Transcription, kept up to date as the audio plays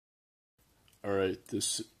All right,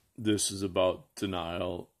 this is about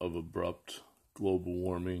denial of abrupt global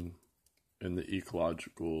warming and the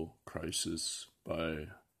ecological crisis by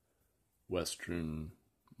Western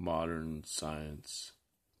modern science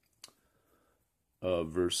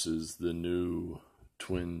versus the new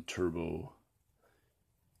twin turbo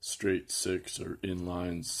straight six or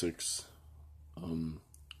inline six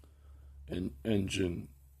engine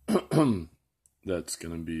that's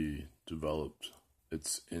going to be developed.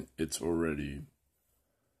 It's already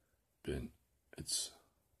been it's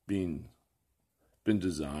being been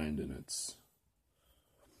designed, and it's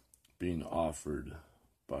being offered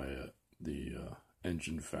by the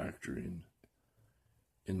engine factory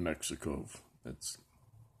in Mexico. That's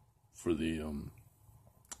for the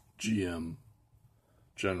GM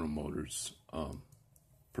General Motors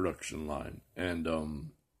production line. And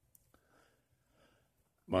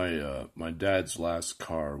my dad's last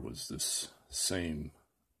car was this same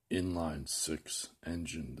inline six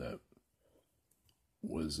engine that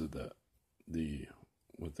was the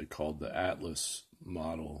what they called the Atlas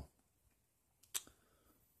model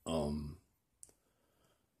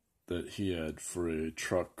that he had for a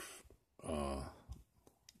truck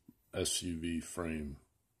SUV frame,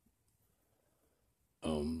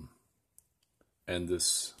 and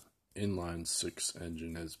this inline six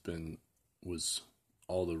engine was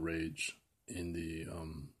all the rage in the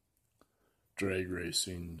drag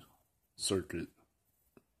racing circuit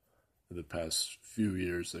for the past few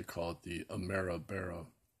years. They call it the Ameribera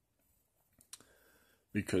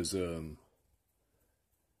because the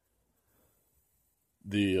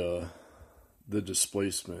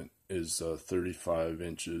displacement is 35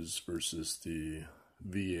 inches versus the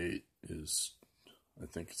V8 is, I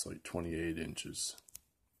think it's like 28 inches.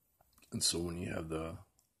 And so when you have the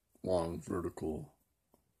long vertical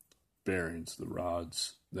bearings, the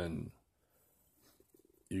rods, then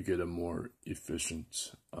you get a more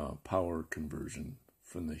efficient power conversion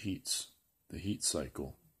from the heat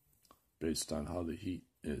cycle, based on how the heat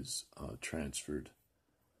is transferred.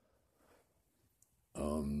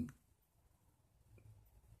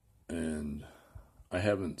 And I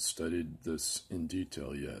haven't studied this in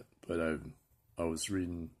detail yet, but I was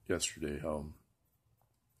reading yesterday how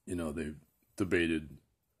they've debated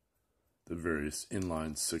the various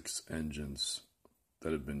inline six engines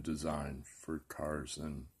that have been designed for cars.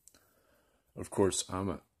 And of course,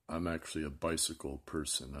 I'm actually a bicycle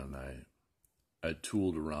person, and I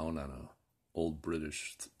tooled around on a old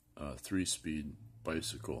British 3-speed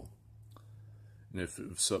bicycle. And if it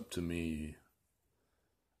was up to me,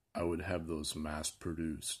 I would have those mass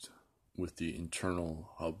produced with the internal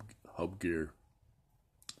hub gear,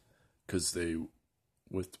 because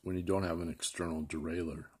when you don't have an external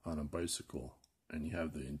derailleur on a bicycle and you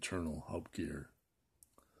have the internal hub gear,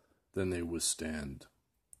 then they withstand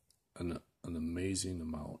an amazing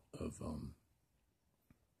amount of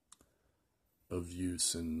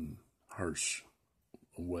use in harsh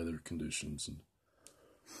weather conditions. And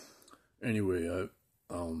anyway,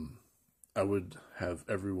 I would have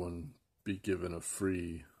everyone be given a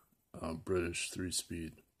free British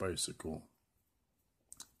 3-speed bicycle,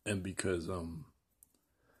 and because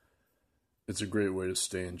it's a great way to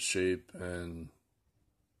stay in shape and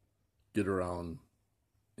get around,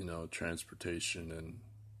 transportation,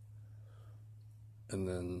 and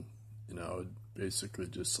then I would basically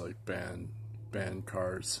just like ban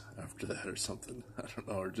cars after that or something. I don't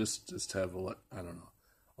know, or just have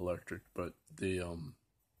electric. But the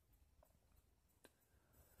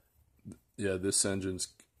this engine's,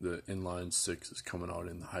 the inline six, is coming out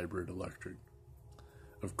in the hybrid electric.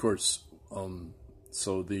 Of course,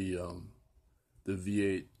 so the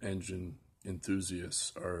V8 engine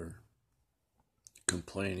enthusiasts are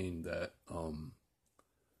complaining that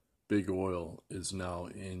big oil is now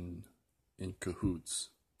in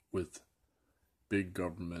cahoots with big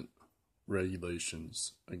government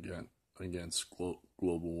regulations against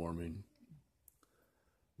global warming.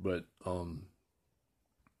 But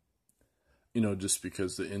just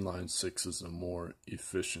because the inline six is a more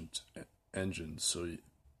efficient engine, so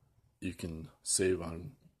you can save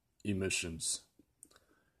on emissions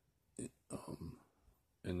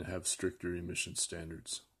and have stricter emission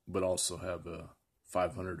standards, but also have a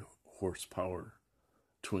 500 horsepower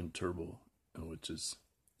twin turbo, which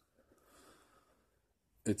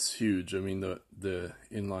it's huge. I mean, the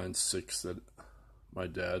inline six that my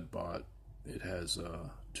dad bought, it has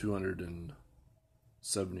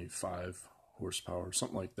 275 horsepower,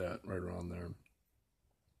 something like that, right around there.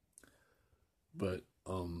 But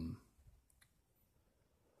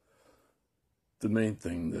the main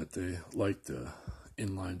thing that they like the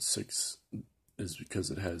inline six is because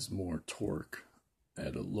it has more torque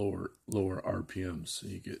at a lower RPM, so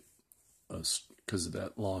you get because of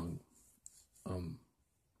that long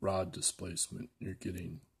rod displacement, you're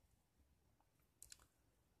getting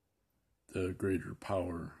the greater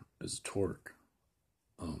power as torque.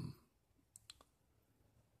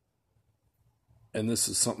 And this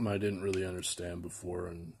is something I didn't really understand before,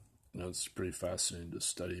 and it's pretty fascinating to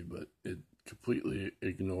study, but it completely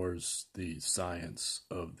ignores the science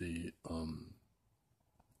of the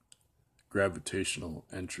gravitational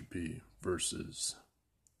entropy versus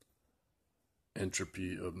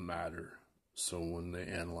entropy of matter. So when they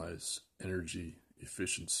analyze energy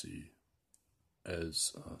efficiency,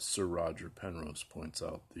 as Sir Roger Penrose points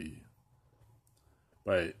out,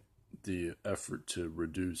 by the effort to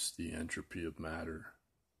reduce the entropy of matter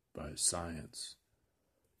by science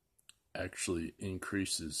actually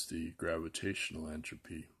increases the gravitational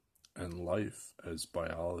entropy, and life as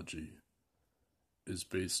biology is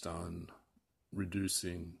based on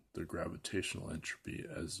reducing the gravitational entropy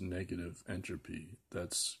as negative entropy.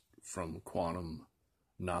 That's from quantum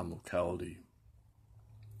non-locality,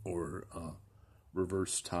 or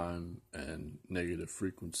reverse time and negative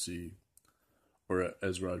frequency, or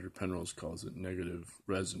as Roger Penrose calls it, negative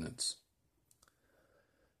resonance.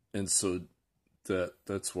 And so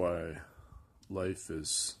that's why life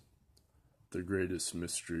is the greatest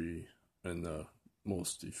mystery and the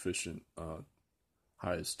most efficient,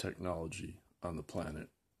 highest technology on the planet.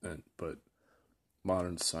 But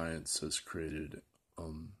modern science has created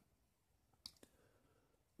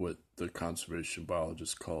what the conservation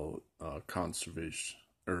biologists call conservation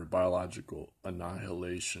or biological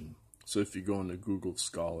annihilation. So if you go into Google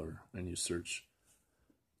Scholar and you search,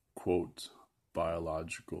 quote,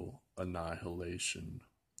 biological annihilation,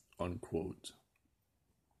 unquote,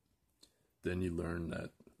 then you learn that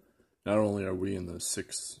not only are we in the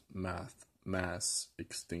sixth mass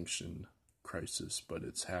extinction crisis, but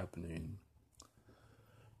it's happening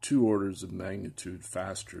 2 orders of magnitude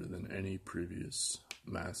faster than any previous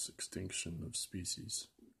mass extinction of species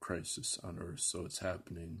crisis on Earth. So it's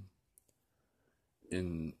happening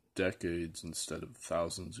in decades instead of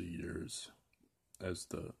thousands of years, as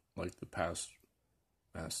the past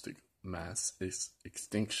mass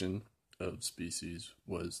extinction of species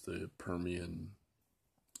was the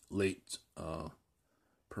late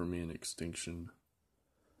Permian extinction,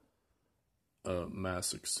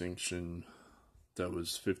 mass extinction that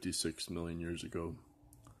was 56 million years ago.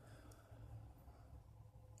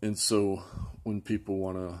 And so when people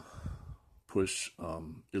want to push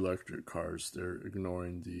electric cars, they're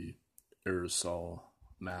ignoring the aerosol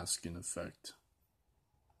masking effect.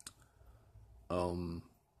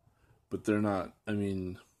 But they're not,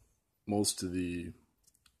 most of the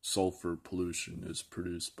sulfur pollution is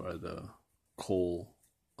produced by the coal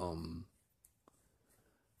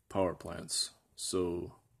power plants.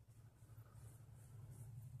 So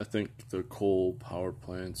I think the coal power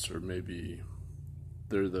plants are maybe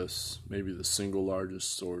the single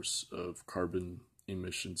largest source of carbon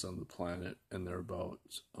emissions on the planet, and they're about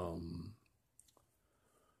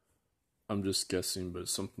I'm just guessing, but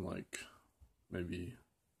something like maybe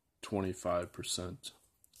 25%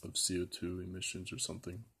 of CO2 emissions or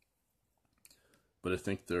something. But I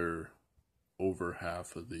think they're over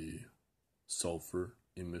half of the sulfur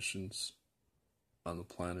emissions on the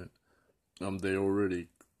planet. They already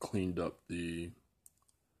cleaned up the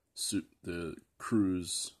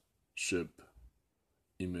cruise ship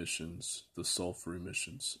emissions, the sulfur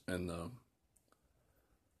emissions, and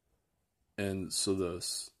so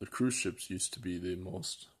the cruise ships used to be the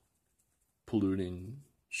most polluting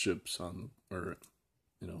ships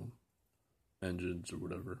engines or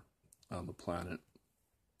whatever on the planet.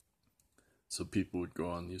 So people would go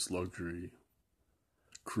on these luxury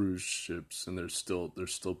cruise ships, and they're still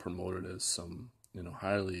promoted as some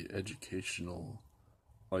highly educational,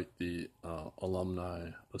 like the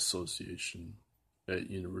Alumni Association at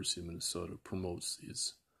University of Minnesota promotes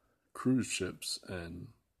these cruise ships, and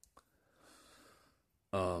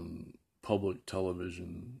public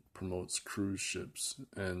television promotes cruise ships,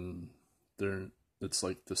 and it's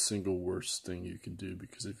like the single worst thing you can do,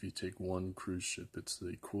 because if you take one cruise ship, it's the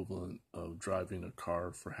equivalent of driving a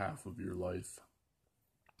car for half of your life,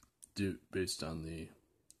 based on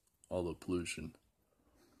all the pollution.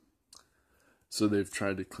 So they've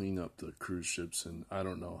tried to clean up the cruise ships, and I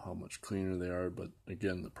don't know how much cleaner they are, but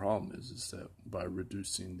again, the problem is that by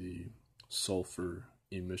reducing the sulfur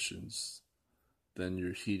emissions, then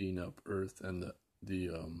you're heating up Earth, and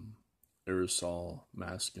the aerosol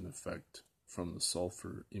masking effect from the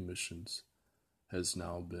sulfur emissions has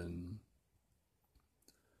now been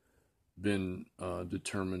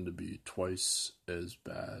determined to be twice as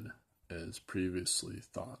bad as previously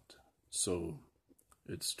thought. So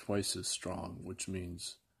it's twice as strong, which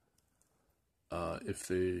means if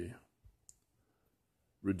they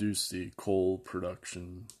reduce the coal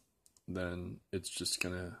production, then it's just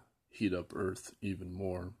going to heat up Earth even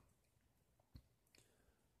more.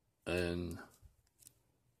 And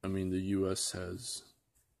I mean, the US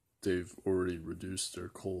they've already reduced their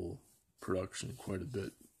coal production quite a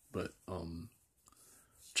bit, but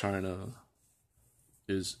China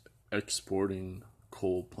is exporting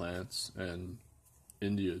coal plants, and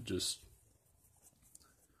India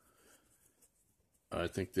I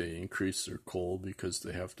think they increase their coal because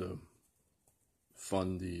they have to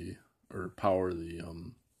fund or power the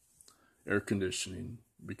air conditioning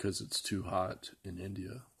because it's too hot in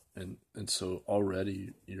India. And so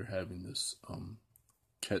already you're having this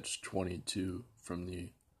catch-22 from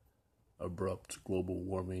the abrupt global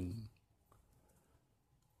warming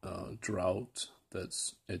drought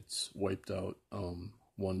it's wiped out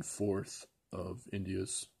 1/4 of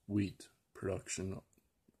India's wheat production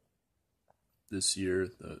this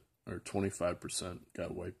year, or 25%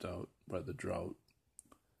 got wiped out by the drought.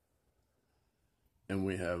 And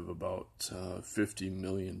we have about 50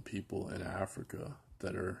 million people in Africa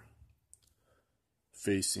that are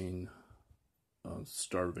facing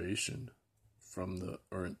starvation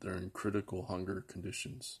or they're in critical hunger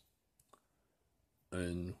conditions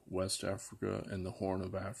in West Africa and the Horn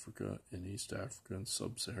of Africa, in East Africa and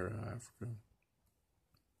Sub-Saharan Africa.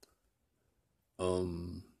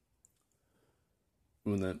 And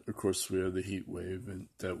then, of course, we have the heat wave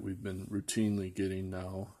that we've been routinely getting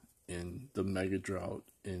now, in the mega drought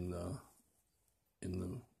in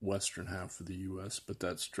the western half of the U.S., but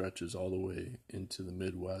that stretches all the way into the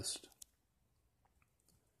Midwest,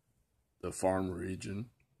 the farm region.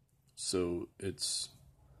 So it's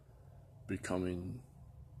becoming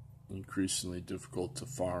increasingly difficult to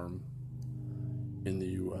farm in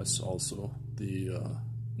the U.S. also. The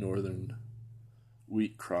northern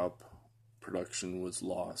wheat crop production was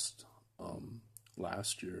lost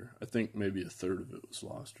last year. I think maybe 1/3 of it was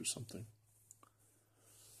lost or something.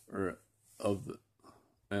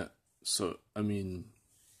 So I mean,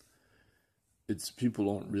 people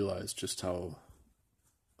don't realize just how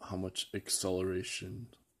much acceleration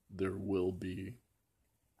there will be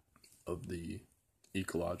of the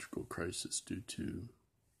ecological crisis due to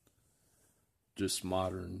just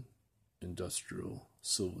modern industrial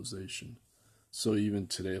civilization. So even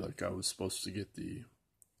today, like, I was supposed to get the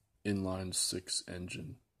inline 6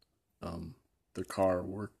 engine, the car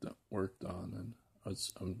worked on, and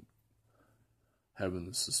I'm having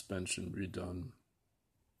the suspension redone,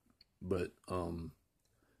 but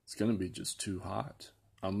it's gonna be just too hot.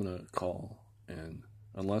 I'm gonna call, and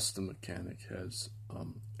unless the mechanic has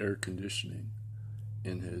air conditioning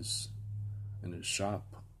in his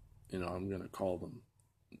shop, I'm gonna call them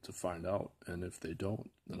to find out, and if they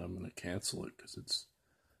don't, then I'm gonna cancel it because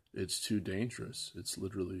it's too dangerous. It's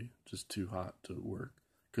literally just too hot to work.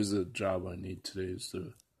 Because the job I need today is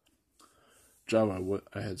the job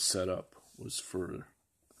I had set up was for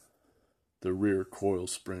the rear coil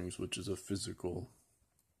springs, which is a physical,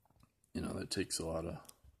 that takes a lot of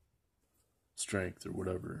strength or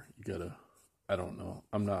whatever. I don't know.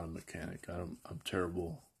 I'm not a mechanic. I'm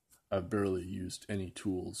terrible. I've barely used any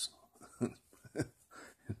tools.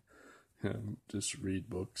 Just read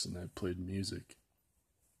books, and I played music.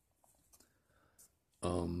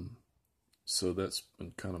 So that's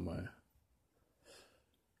been kind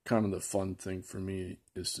of the fun thing for me,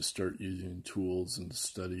 is to start using tools and to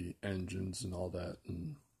study engines and all that,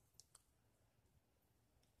 and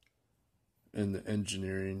the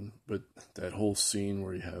engineering. But that whole scene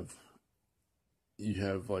where you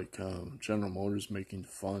have like General Motors making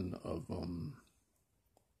fun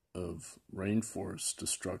of rainforest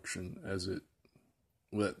destruction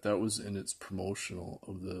that was in its promotional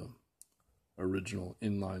of the original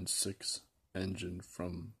inline 6 engine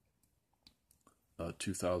from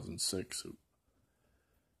 2006.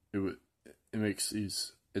 It makes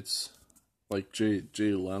these. It's like Jay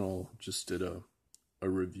Leno just did a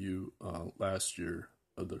review last year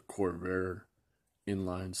of the Corvair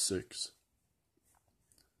inline 6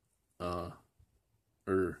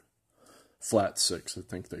 or flat 6, I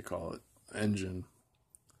think they call it, engine,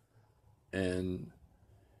 and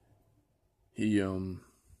he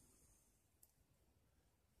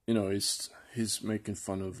he's making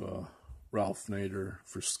fun of Ralph Nader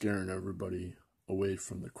for scaring everybody away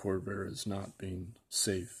from the Corvair as not being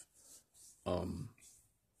safe.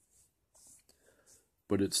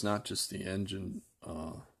 But it's not just the engine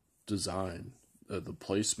design, the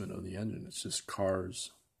placement of the engine. It's just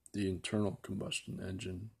cars, the internal combustion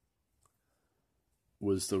engine.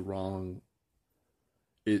 was the wrong.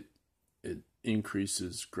 It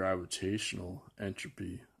increases gravitational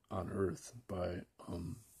entropy on Earth by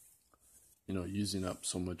using up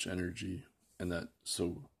so much energy, and that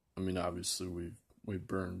so I mean obviously we've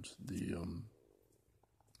burned the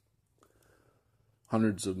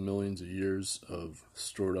hundreds of millions of years of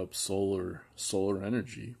stored up solar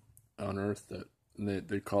energy on Earth, that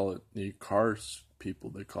they call it, the cars people,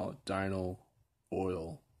 they call it dino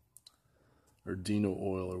oil or dino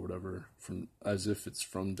oil or whatever, from as if it's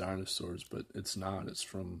from dinosaurs, but it's not. It's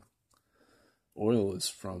from oil is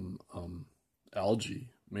from algae.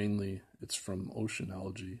 Mainly it's from ocean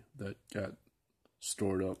algae that got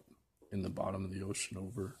stored up in the bottom of the ocean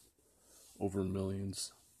over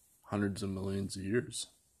millions, hundreds of millions of years.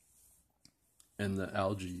 And the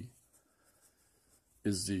algae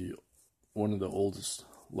is the one of the oldest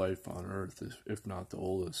life on Earth, if not the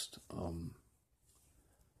oldest.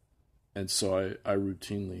 And so I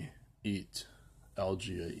routinely eat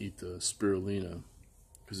algae. I eat the spirulina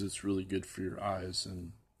because it's really good for your eyes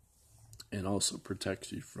and also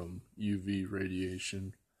protects you from UV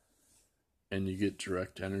radiation. And you get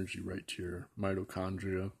direct energy right to your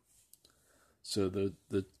mitochondria. So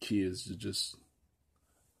the key is to just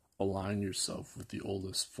align yourself with the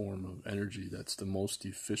oldest form of energy that's the most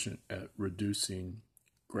efficient at reducing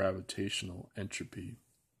gravitational entropy,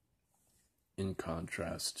 in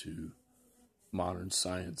contrast to modern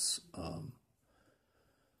science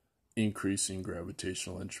increasing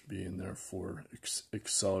gravitational entropy and therefore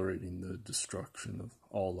accelerating the destruction of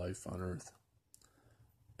all life on Earth.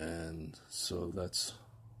 And so that's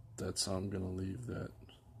how I'm going to leave that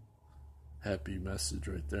happy message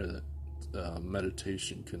right there, that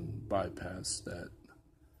meditation can bypass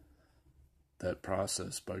that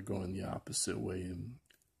process by going the opposite way and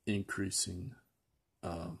increasing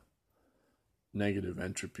negative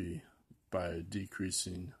entropy by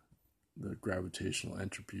decreasing the gravitational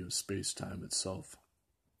entropy of space-time itself.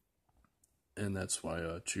 And that's why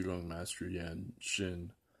Qigong Master Yan Xin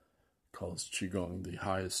calls Qigong the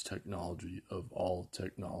highest technology of all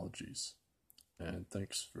technologies. And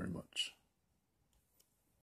thanks very much.